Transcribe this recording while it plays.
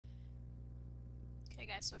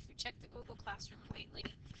Okay guys, so if you check the Google Classroom lately,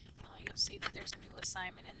 you'll see that there's a new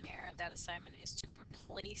assignment in there. That assignment is to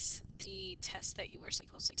replace the test that you were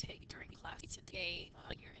supposed to take during class today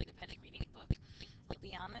on your independent reading book. I'll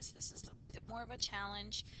be honest, this is a bit more of a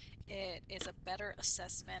challenge. It is a better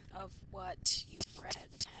assessment of what you've read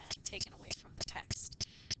and taken away from the text.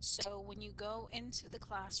 So when you go into the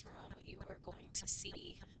classroom, you are going to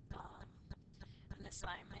see an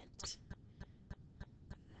assignment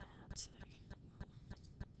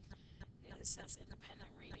that it says independent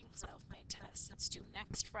reading self-made test. It's due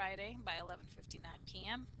next Friday by 11:59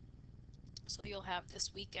 p.m. So you'll have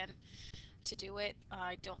this weekend to do it.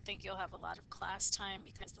 I don't think you'll have a lot of class time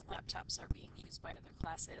because the laptops are being used by other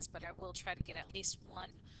classes, but I will try to get at least one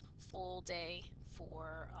full day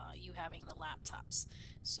for you having the laptops.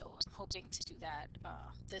 So I'm hoping to do that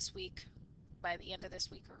this week, by the end of this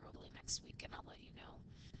week or early next week, and I'll let you know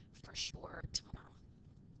for sure tomorrow.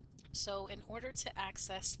 So in order to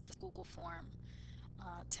access the Google Form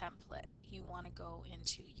template, you want to go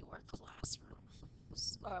into your classroom.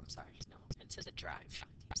 Oh, I'm sorry, no, into the drive. I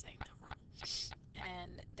keep saying that wrong.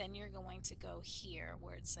 And then you're going to go here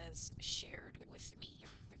where it says shared with me.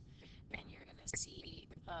 And you're going to see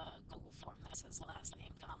a Google Form that says last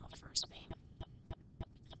name, comma, first name.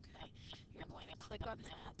 Okay, you're going to click on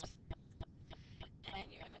that. And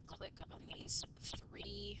you're going to click on these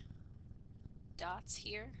three dots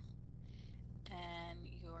here. And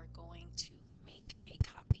you're going to make a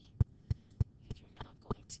copy. You're not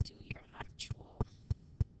going to do your actual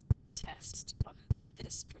test on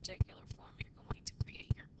this particular form. You're going to create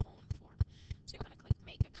your own form. So you're going to click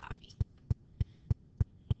make a copy.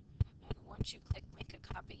 And once you click make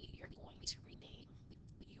a copy, you're going to rename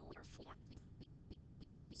your form.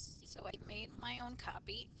 So I made my own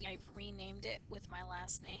copy. I've renamed it with my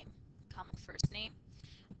last name, comma first name.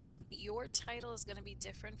 Your title is going to be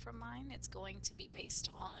different from mine. It's going to be based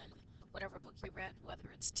on whatever book you read, whether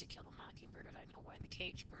it's To Kill a Mockingbird, I Know Why the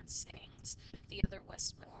Caged Bird Sings, The Other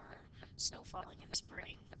Westmore, Snow Falling in the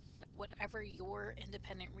Spring. Whatever your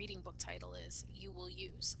independent reading book title is, you will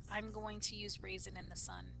use. I'm going to use Raisin in the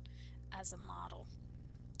Sun as a model.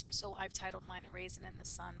 So I've titled mine A Raisin in the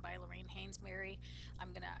Sun by Lorraine Hainsberry.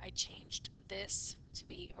 I changed this to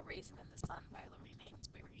be A Raisin in the Sun by Lorraine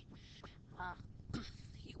Hainsberry.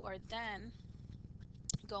 You are then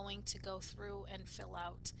going to go through and fill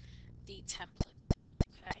out the template.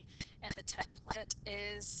 Okay, and the template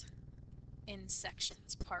is in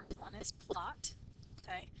sections. Part one is plot.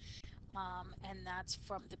 Okay, and that's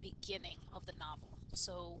from the beginning of the novel.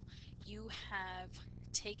 So you have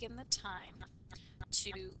taken the time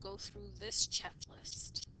to go through this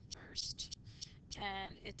checklist first,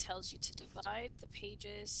 and it tells you to divide the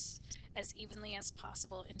pages as evenly as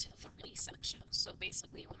possible into three sections. So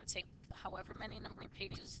basically, you want to take however many number of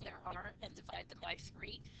pages there are and divide them by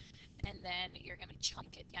three, and then you're going to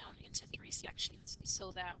chunk it down into three sections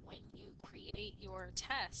so that when you create your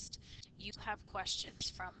test, you have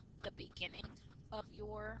questions from the beginning of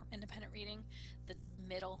your independent reading, the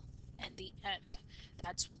middle, and the end.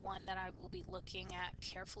 That's one that I will be looking at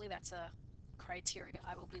carefully. That's a criteria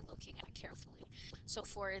I will be looking at carefully. So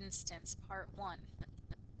for instance, part one,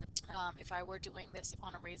 if I were doing this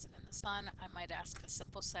on A Raisin in the Sun, I might ask a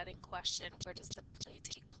simple setting question: where does the play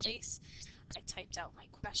take place? I typed out my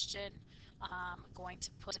question. I'm going to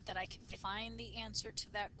put that I can find the answer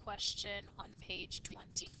to that question on page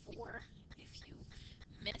 24. If you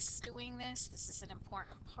miss doing this, this is an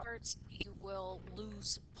important part, you will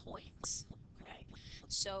lose points. Okay,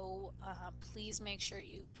 so please make sure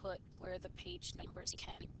you put where the page numbers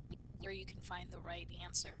can, where you can find the right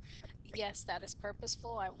answer. Yes, that is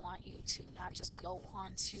purposeful. I want you to not just go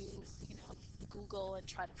onto, Google and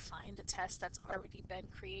try to find a test that's already been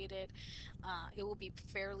created. It will be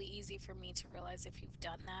fairly easy for me to realize if you've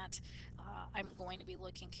done that. I'm going to be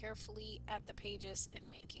looking carefully at the pages and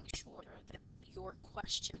making sure that your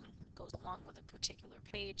question goes along with a particular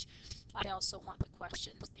page. I also want the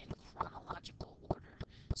questions in chronological order.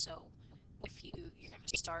 So if you're going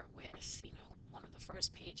to start with, one of the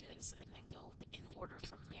first pages and then go in order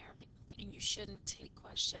from there. And you shouldn't take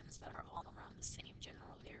questions that are all around the same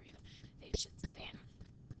general area. They should span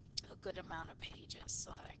a good amount of pages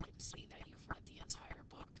so that I can see that you've read the entire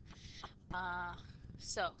book.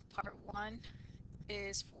 So part one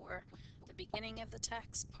is for the beginning of the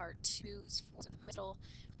text, part two is for the middle,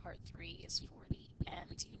 part three is for the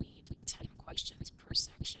end. You need 10 questions per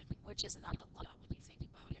section, which is not a lot when you think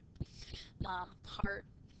about it. Part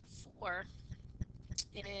four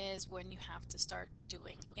is when you have to start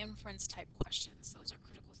doing inference type questions. Those are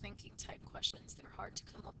critical thinking type questions. They're hard to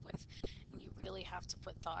come up with, and you really have to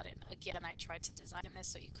put thought in. Again, I tried to design this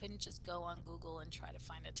so you couldn't just go on Google and try to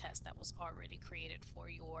find a test that was already created for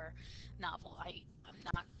your novel. I'm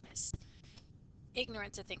not as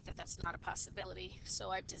ignorant to think that that's not a possibility. So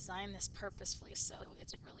I've designed this purposefully so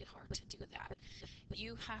it's really hard to do that.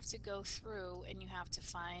 You have to go through and you have to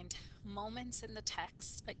find moments in the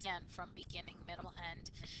text, again, from beginning, middle,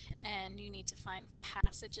 end, and you need to find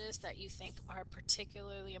passages that you think are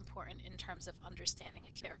particularly important in terms of understanding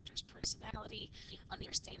a character's personality,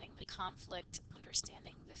 understanding the conflict,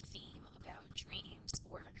 understanding the theme about dreams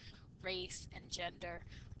or race and gender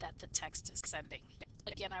that the text is sending.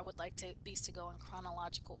 Again, I would like these to go in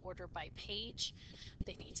chronological order by page.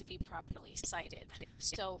 They need to be properly cited.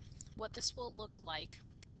 So what this will look like,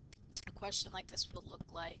 a question like this will look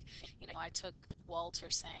like, I took Walter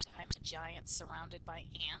saying, I'm a giant surrounded by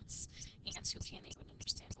ants who can't even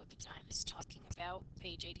understand what the giant is talking about,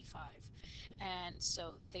 page 85. And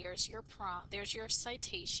so there's your prompt, there's your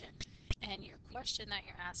citation, and your question that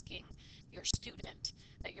you're asking your student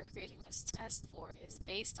that you're creating this test for is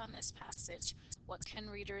based on this passage, what can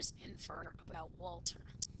readers infer about Walter?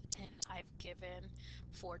 And I've given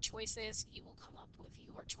 4 choices. You will come up with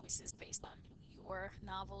your choices based on your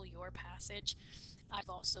novel, your passage. I've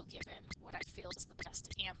also given what I feel is the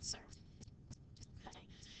best answer. Okay.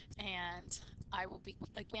 And I will be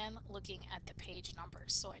again looking at the page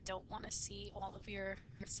numbers. So I don't want to see all of your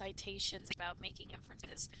citations about making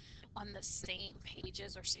inferences on the same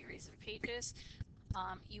pages or series of pages.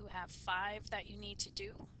 You have 5 that you need to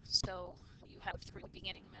do. So you have 3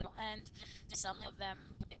 beginning, middle, end. Some of them,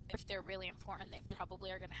 if they're really important, they probably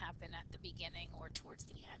are going to happen at the beginning or towards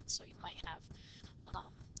the end. So you might have,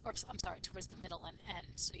 or I'm sorry, towards the middle and end.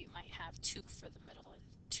 So you might have 2 for the middle and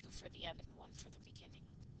 2 for the end and 1 for the beginning.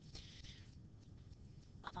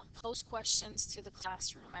 Post questions to the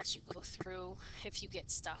classroom as you go through. If you get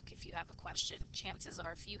stuck, if you have a question, chances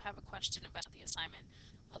are if you have a question about the assignment,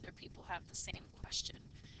 other people have the same question,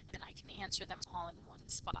 and I can answer them all in one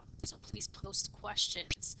spot. So please post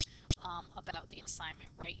questions about the assignment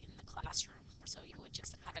right in the classroom. So you would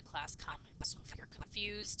just add a class comment. So if you're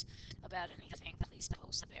confused about anything, please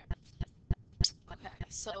post there. Okay,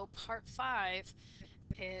 so part 5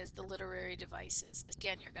 is the literary devices.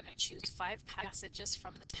 Again, you're going to choose 5 passages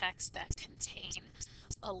from the text that contain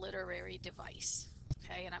a literary device.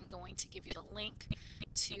 Okay, and I'm going to give you the link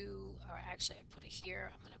to, or actually I put it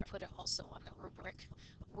here, I'm going to put it also on the rubric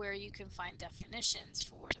where you can find definitions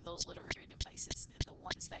for those literary devices and the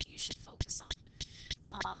ones that you should focus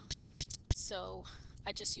on. So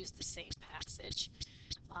I just used the same passage.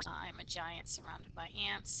 I'm a giant surrounded by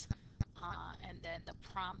ants. And then the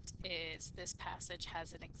prompt is this passage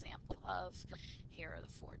has an example of, here are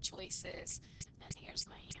the 4 choices, and here's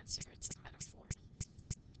my answer. It's a metaphor.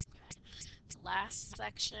 Okay. The last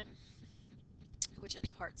section, which is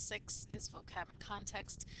part 6, is vocab and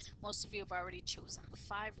context. Most of you have already chosen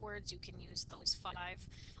 5 words. You can use those 5.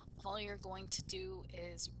 All you're going to do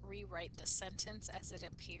is rewrite the sentence as it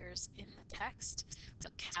appears in the text,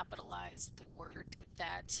 but capitalize the word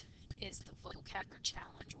that is the vocab or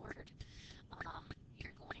challenge word.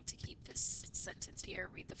 You're going to keep this sentence here,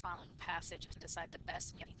 read the following passage, and decide the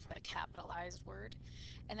best meaning for the capitalized word.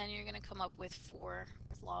 And then you're going to come up with 4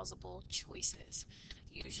 plausible choices.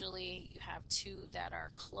 Usually you have 2 that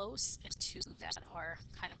are close and 2 that are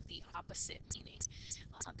kind of the opposite meaning.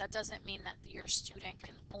 That doesn't mean that your student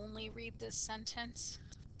can only read this sentence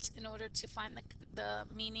in order to find the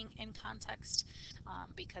meaning in context,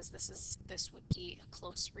 because this would be a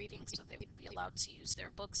close reading, so they would be allowed to use their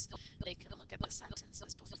books. They can look at the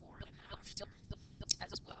sentences before and after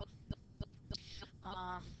as well.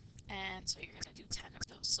 And so you're going to do 10 of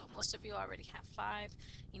those. So most of you already have 5.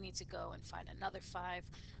 You need to go and find another 5.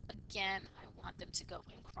 Again, I want them to go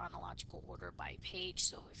in chronological order by page.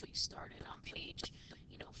 So if you started on page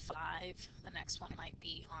 5, the next one might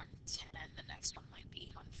be on 10, the next one might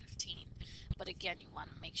be on 15. But again, you want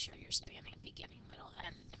to make sure you're spanning beginning, middle,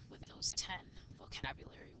 end with those 10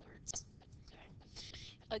 vocabulary words. Okay.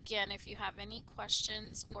 Again, if you have any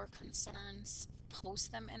questions or concerns,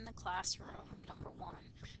 post them in the classroom, number 1,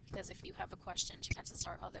 because if you have a question, chances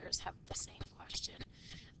are others have the same question.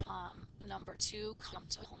 Number 2, come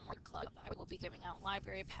to Homework Club. I will be giving out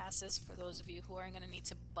library passes for those of you who are going to need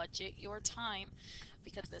to budget your time,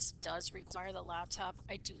 because this does require the laptop.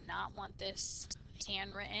 I do not want this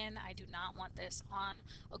handwritten. I do not want this on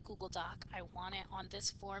a Google Doc. I want it on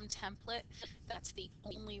this form template. That's the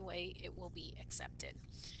only way it will be accepted.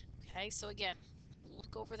 Okay, so again,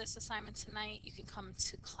 look over this assignment tonight. You can come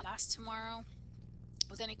to class tomorrow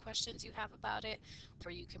with any questions you have about it,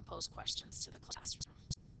 or you can pose questions to the classroom.